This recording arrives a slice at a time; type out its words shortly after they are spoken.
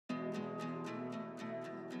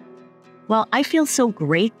Well, I feel so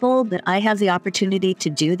grateful that I have the opportunity to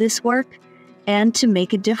do this work and to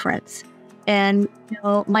make a difference. And,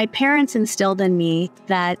 my parents instilled in me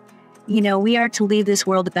that, we are to leave this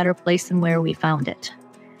world a better place than where we found it.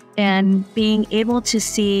 And being able to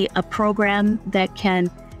see a program that can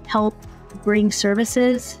help bring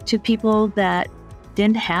services to people that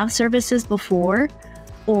didn't have services before,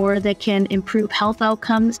 or that can improve health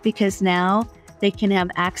outcomes because now they can have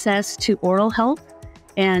access to oral health,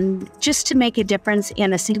 and just to make a difference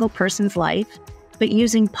in a single person's life, but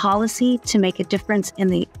using policy to make a difference in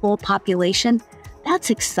the whole population, that's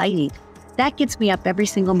exciting. That gets me up every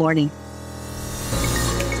single morning.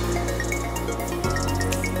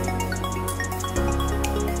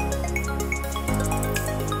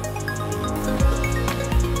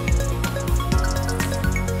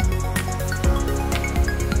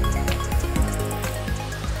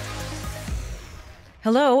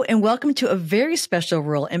 Hello, and welcome to a very special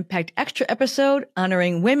Rural Impact Extra episode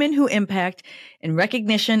honoring women who impact in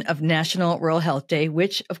recognition of National Rural Health Day,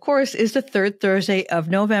 which, of course, is the third Thursday of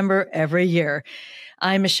November every year.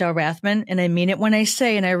 I'm Michelle Rathman, and I mean it when I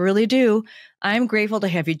say, and I really do, I'm grateful to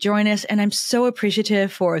have you join us, and I'm so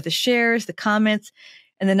appreciative for the shares, the comments,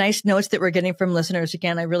 and the nice notes that we're getting from listeners.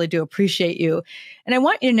 Again, I really do appreciate you. And I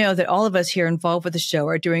want you to know that all of us here involved with the show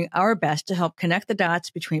are doing our best to help connect the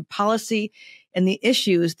dots between policy and the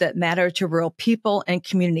issues that matter to rural people and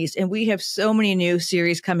communities. And we have so many new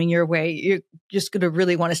series coming your way. You're just going to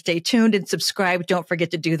really want to stay tuned and subscribe. Don't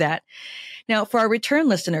forget to do that. Now, for our return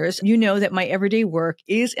listeners, you know that my everyday work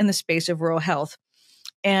is in the space of rural health.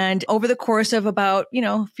 And over the course of about,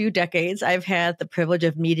 a few decades, I've had the privilege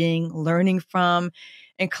of meeting, learning from,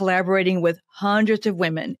 and collaborating with hundreds of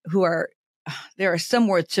women who there are some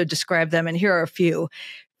words to describe them, and here are a few: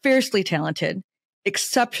 fiercely talented,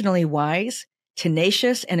 exceptionally wise,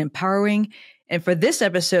 tenacious, and empowering. And for this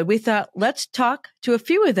episode, we thought, let's talk to a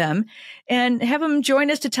few of them and have them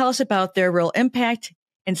join us to tell us about their rural impact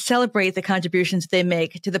and celebrate the contributions they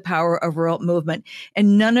make to the power of rural movement.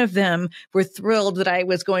 And none of them were thrilled that I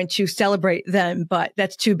was going to celebrate them, but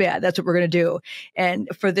that's too bad. That's what we're going to do. And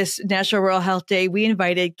for this National Rural Health Day, we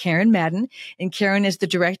invited Karen Madden, and Karen is the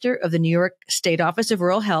director of the New York State Office of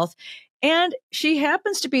Rural Health. And she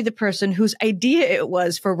happens to be the person whose idea it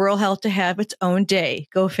was for rural health to have its own day.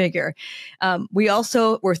 Go figure. We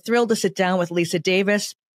also were thrilled to sit down with Lisa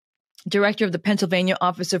Davis, director of the Pennsylvania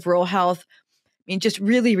Office of Rural Health. Just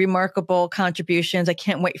really remarkable contributions. I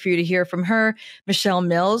can't wait for you to hear from her. Michelle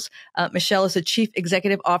Mills. Michelle is the Chief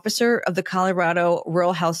Executive Officer of the Colorado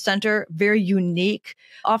Rural Health Center. Very unique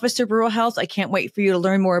Office of Rural Health. I can't wait for you to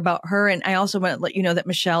learn more about her. And I also want to let you know that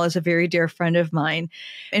Michelle is a very dear friend of mine.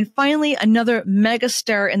 And finally, another mega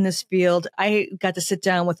star in this field. I got to sit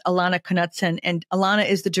down with Alana Knudson, and Alana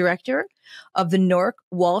is the director of the NORC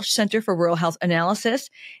Walsh Center for Rural Health Analysis.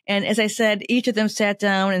 And as I said, each of them sat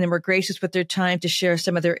down and they were gracious with their time to share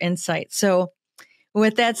some of their insights. So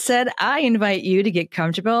with that said, I invite you to get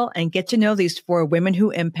comfortable and get to know these four women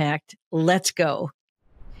who impact. Let's go.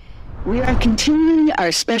 We are continuing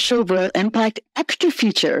our special Rural Impact Extra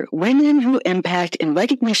feature, Women Who Impact in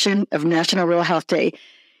recognition of National Rural Health Day.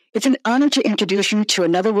 It's an honor to introduce you to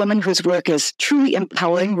another woman whose work is truly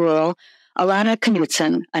empowering rural, Alana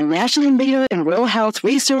Knudson, a national leader in rural health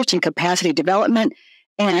research and capacity development,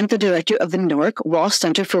 and the director of the NORC Walsh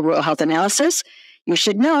Center for Rural Health Analysis. You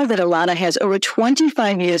should know that Alana has over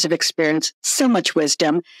 25 years of experience, so much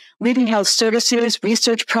wisdom, leading health services,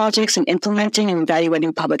 research projects, and implementing and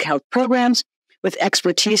evaluating public health programs with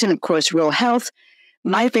expertise in, of course, rural health.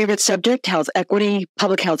 My favorite subject, health equity,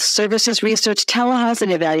 public health services research, telehealth,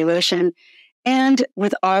 and evaluation. And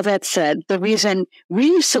with all that said, the reason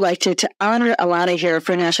we selected to honor Alana here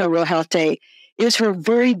for National Rural Health Day is her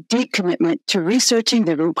very deep commitment to researching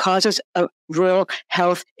the root causes of rural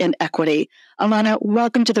health inequity. Alana,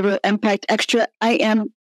 welcome to the Rural Impact Extra. I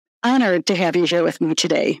am honored to have you here with me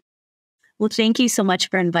today. Well, thank you so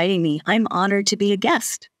much for inviting me. I'm honored to be a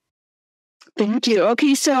guest. Thank you.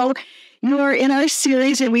 Okay, so you are in our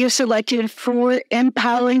series, and we have selected four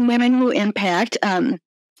empowering women who impact.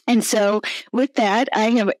 And so with that, I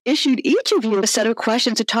have issued each of you a set of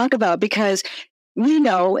questions to talk about, because we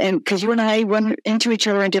know, and because you and I run into each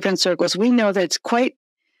other in different circles, we know that it's quite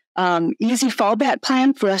easy fallback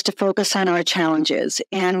plan for us to focus on our challenges.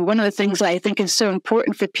 And one of the things I think is so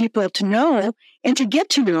important for people to know and to get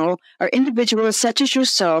to know are individuals such as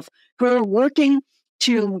yourself who are working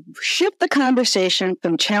to shift the conversation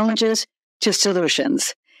from challenges to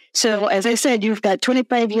solutions. So as I said, you've got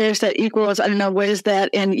 25 years that equals, I don't know, what is that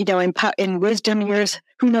in wisdom years?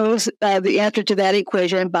 Who knows the answer to that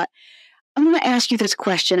equation? But I'm going to ask you this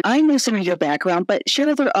question. I know some of your background, but share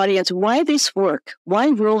with our audience why this work? Why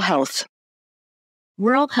rural health?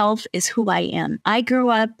 Rural health is who I am. I grew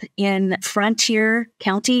up in Frontier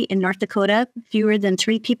County in North Dakota, fewer than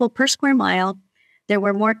 3 people per square mile. There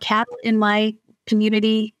were more cattle in my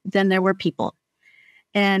community than there were people.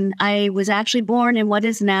 And I was actually born in what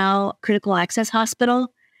is now Critical Access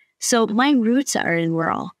Hospital. So my roots are in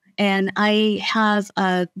rural. And I have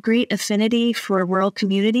a great affinity for rural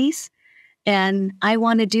communities. And I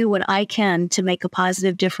want to do what I can to make a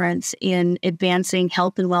positive difference in advancing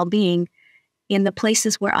health and well-being in the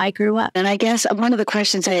places where I grew up. And I guess one of the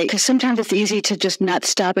questions, because sometimes it's easy to just not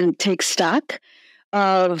stop and take stock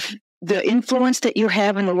of the influence that you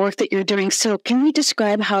have in the work that you're doing. So can you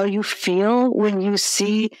describe how you feel when you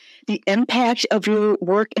see the impact of your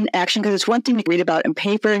work in action? Because it's one thing to read about in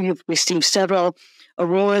paper, you've received several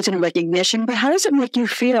awards and recognition, but how does it make you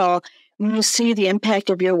feel when you see the impact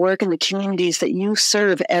of your work in the communities that you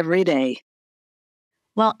serve every day?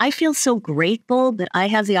 Well, I feel so grateful that I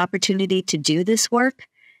have the opportunity to do this work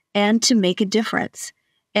and to make a difference.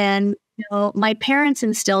 And, my parents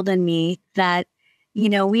instilled in me that,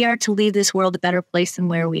 we are to leave this world a better place than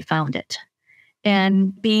where we found it.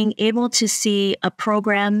 And being able to see a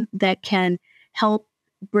program that can help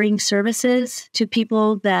bring services to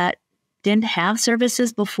people that didn't have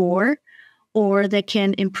services before, or that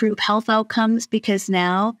can improve health outcomes because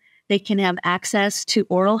now they can have access to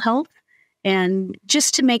oral health, and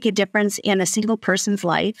just to make a difference in a single person's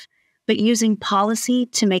life, but using policy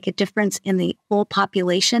to make a difference in the whole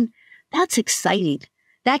population, that's exciting.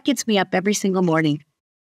 That gets me up every single morning.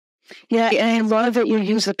 Yeah, and I love that you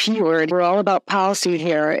use the P word. We're all about policy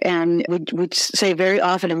here. And we say very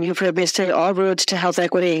often, and you've heard me say, all roads to health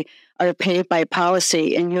equity are paved by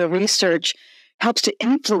policy. And your research helps to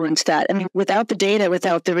influence that. I mean, without the data,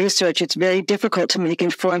 without the research, it's very difficult to make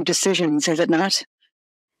informed decisions, is it not?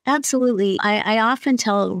 Absolutely. I often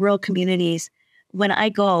tell rural communities when I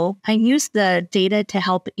go, I use the data to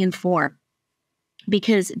help inform,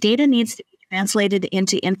 because data needs to be translated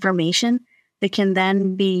into information that can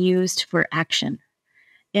then be used for action.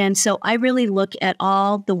 And so I really look at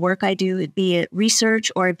all the work I do, be it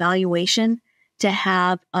research or evaluation, to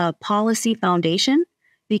have a policy foundation,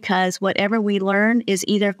 because whatever we learn is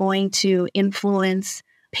either going to influence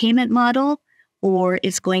payment model, or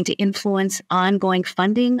it's going to influence ongoing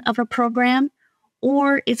funding of a program,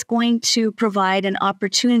 or it's going to provide an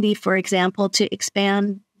opportunity, for example, to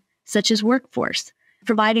expand, such as workforce,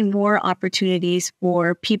 providing more opportunities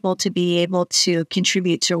for people to be able to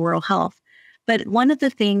contribute to rural health. But one of the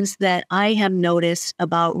things that I have noticed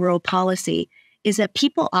about rural policy is that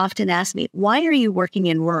people often ask me, why are you working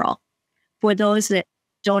in rural? For those that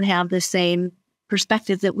don't have the same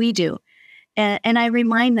perspective that we do. And I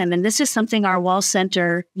remind them, and this is something our Walsh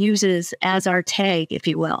Center uses as our tag, if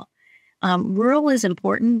you will. Rural is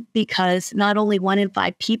important because not only 1 in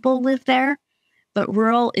 5 people live there, but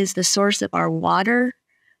rural is the source of our water,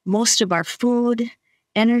 most of our food,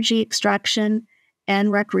 energy extraction,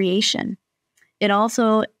 and recreation. It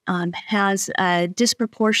also has a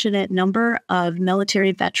disproportionate number of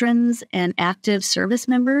military veterans and active service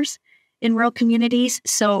members in rural communities.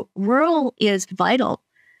 So rural is vital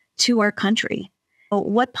to our country.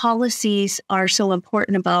 What policies are so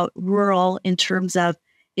important about rural in terms of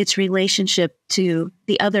its relationship to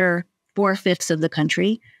the other 4/5 of the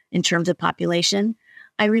country in terms of population?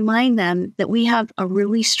 I remind them that we have a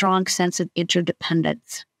really strong sense of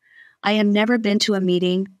interdependence. I have never been to a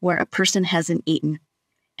meeting where a person hasn't eaten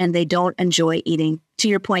and they don't enjoy eating. To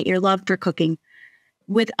your point, your love for cooking.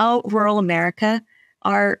 Without rural America,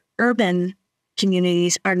 our urban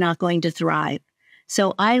communities are not going to thrive.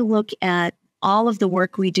 So I look at all of the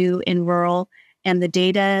work we do in rural and the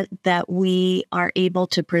data that we are able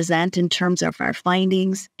to present in terms of our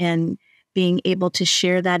findings, and being able to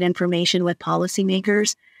share that information with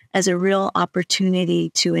policymakers as a real opportunity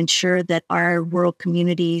to ensure that our rural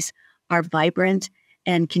communities are vibrant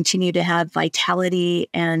and continue to have vitality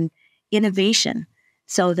and innovation,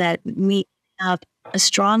 so that we have a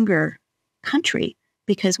stronger country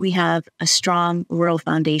because we have a strong rural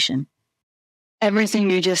foundation. Everything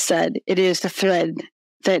you just said, it is the thread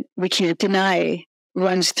that we can't deny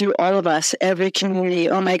runs through all of us, every community.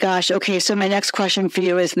 Oh my gosh. Okay, so my next question for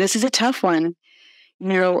you is, this is a tough one.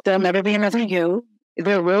 There'll never be another you.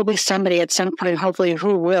 There will be somebody at some point, hopefully,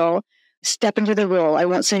 who will step into the role. I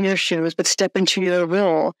won't say your shoes, but step into your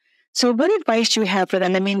role. So what advice do you have for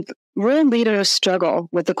them? I mean, rural leaders struggle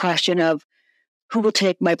with the question of who will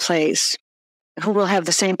take my place, who will have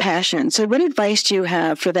the same passion. So what advice do you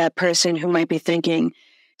have for that person who might be thinking,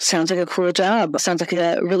 Sounds like a cool job. Sounds like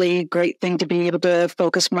a really great thing to be able to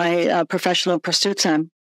focus my professional pursuits on.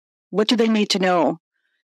 What do they need to know?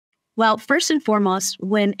 Well, first and foremost,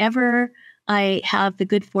 whenever I have the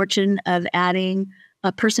good fortune of adding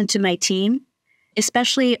a person to my team,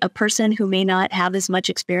 especially a person who may not have as much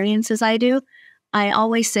experience as I do, I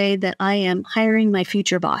always say that I am hiring my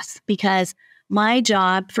future boss, because my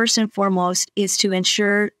job, first and foremost, is to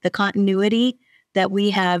ensure the continuity that we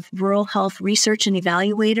have rural health research and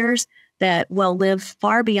evaluators that will live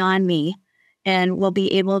far beyond me and will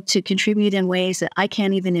be able to contribute in ways that I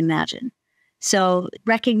can't even imagine. So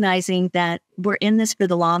recognizing that we're in this for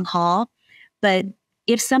the long haul, but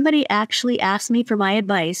if somebody actually asked me for my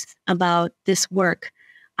advice about this work,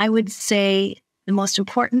 I would say the most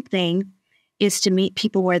important thing is to meet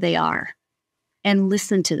people where they are and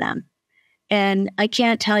listen to them. And I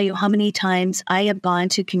can't tell you how many times I have gone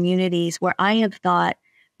to communities where I have thought,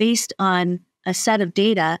 based on a set of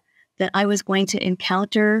data, that I was going to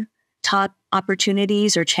encounter top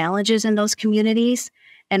opportunities or challenges in those communities.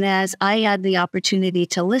 And as I had the opportunity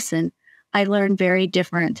to listen, I learned very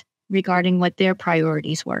different regarding what their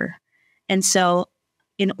priorities were. And so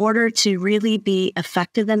in order to really be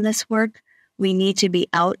effective in this work, we need to be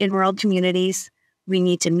out in rural communities. We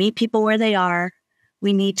need to meet people where they are.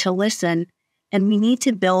 We need to listen. And we need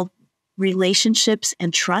to build relationships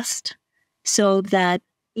and trust so that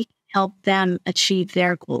we can help them achieve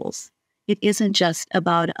their goals. It isn't just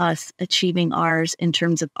about us achieving ours in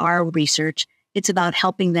terms of our research. It's about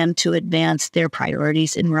helping them to advance their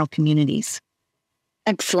priorities in rural communities.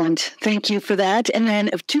 Excellent. Thank you for that. And then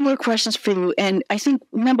I have two more questions for you. And I think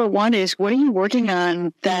number one is, what are you working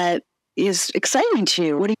on that is exciting to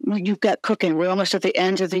you? What do you've got cooking? We're almost at the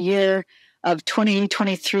end of the year of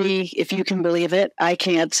 2023, if you can believe it. I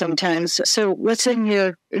can't sometimes. So what's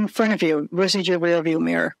in front of you versus your rearview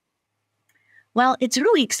mirror? Well, it's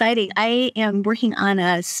really exciting. I am working on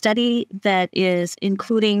a study that is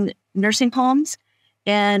including nursing homes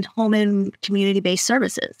and home and community-based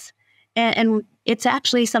services. And it's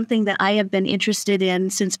actually something that I have been interested in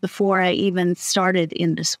since before I even started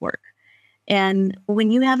in this work. And when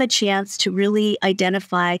you have a chance to really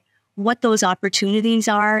identify what those opportunities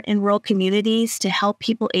are in rural communities to help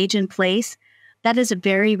people age in place, that is a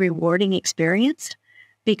very rewarding experience,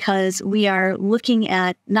 because we are looking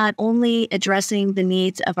at not only addressing the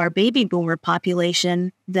needs of our baby boomer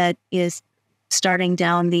population that is starting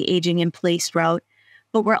down the aging in place route,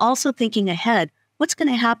 but we're also thinking ahead. What's going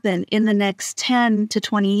to happen in the next 10 to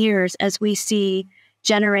 20 years as we see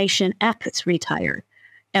Generation X retire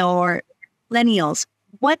or millennials?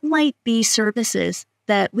 What might be services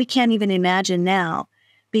that we can't even imagine now?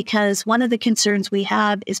 Because one of the concerns we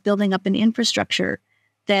have is building up an infrastructure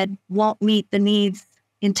that won't meet the needs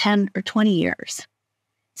in 10 or 20 years.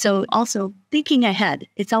 So also thinking ahead,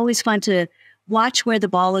 it's always fun to watch where the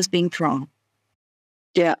ball is being thrown.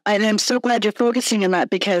 Yeah, and I'm so glad you're focusing on that,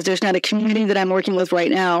 because there's not a community that I'm working with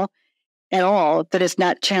right now at all that is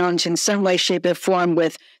not challenged in some way, shape, or form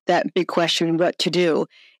with that big question, what to do.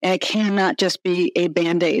 And it cannot just be a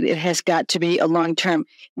Band-Aid. It has got to be a long-term.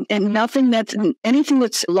 And anything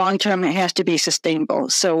that's long-term has to be sustainable.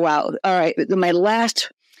 So, wow. All right. My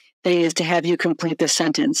last thing is to have you complete this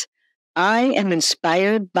sentence. I am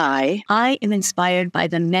inspired by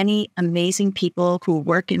the many amazing people who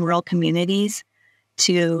work in rural communities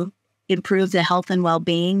to improve the health and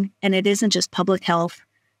well-being. And it isn't just public health,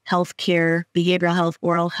 healthcare, behavioral health,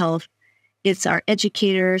 oral health. It's our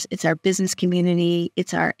educators, it's our business community,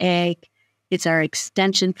 it's our ag, it's our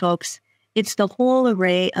extension folks. It's the whole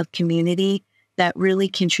array of community that really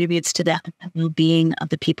contributes to the well-being of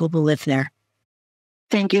the people who live there.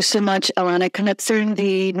 Thank you so much, Alana Knudson,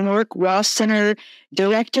 the NORC Walsh Center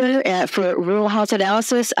Director for Rural Health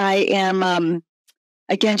Analysis. I am,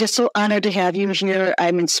 again, just so honored to have you here.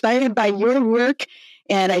 I'm inspired by your work,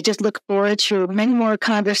 and I just look forward to many more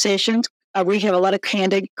conversations. We have a lot of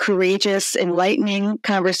candid, courageous, enlightening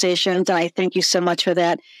conversations, and I thank you so much for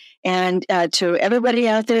that. And to everybody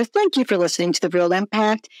out there, thank you for listening to The Real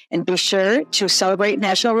Impact, and be sure to celebrate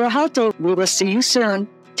National Rural Health Day. We will see you soon.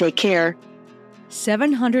 Take care.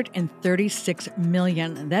 736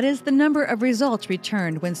 million. That is the number of results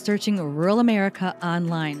returned when searching rural America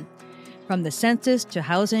online. From the census to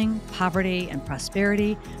housing, poverty, and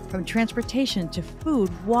prosperity, from transportation to food,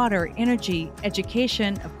 water, energy,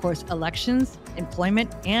 education, of course, elections,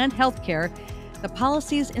 employment, and healthcare, the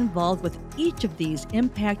policies involved with each of these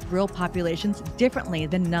impact rural populations differently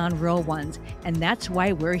than non-rural ones, and that's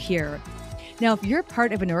why we're here. Now, if you're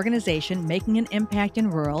part of an organization making an impact in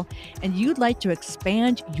rural and you'd like to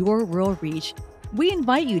expand your rural reach, we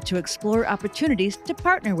invite you to explore opportunities to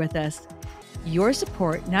partner with us. Your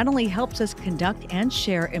support not only helps us conduct and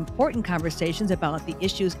share important conversations about the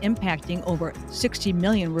issues impacting over 60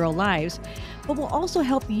 million rural lives, but will also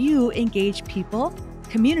help you engage people,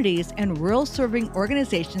 communities, and rural-serving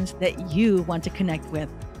organizations that you want to connect with.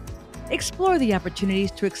 Explore the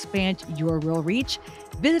opportunities to expand your rural reach.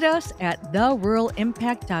 Visit us at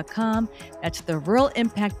theruralimpact.com. That's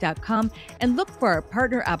theruralimpact.com, and look for our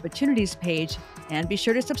partner opportunities page. And be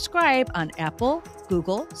sure to subscribe on Apple,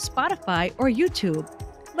 Google, Spotify, or YouTube.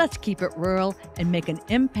 Let's keep it rural and make an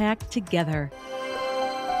impact together.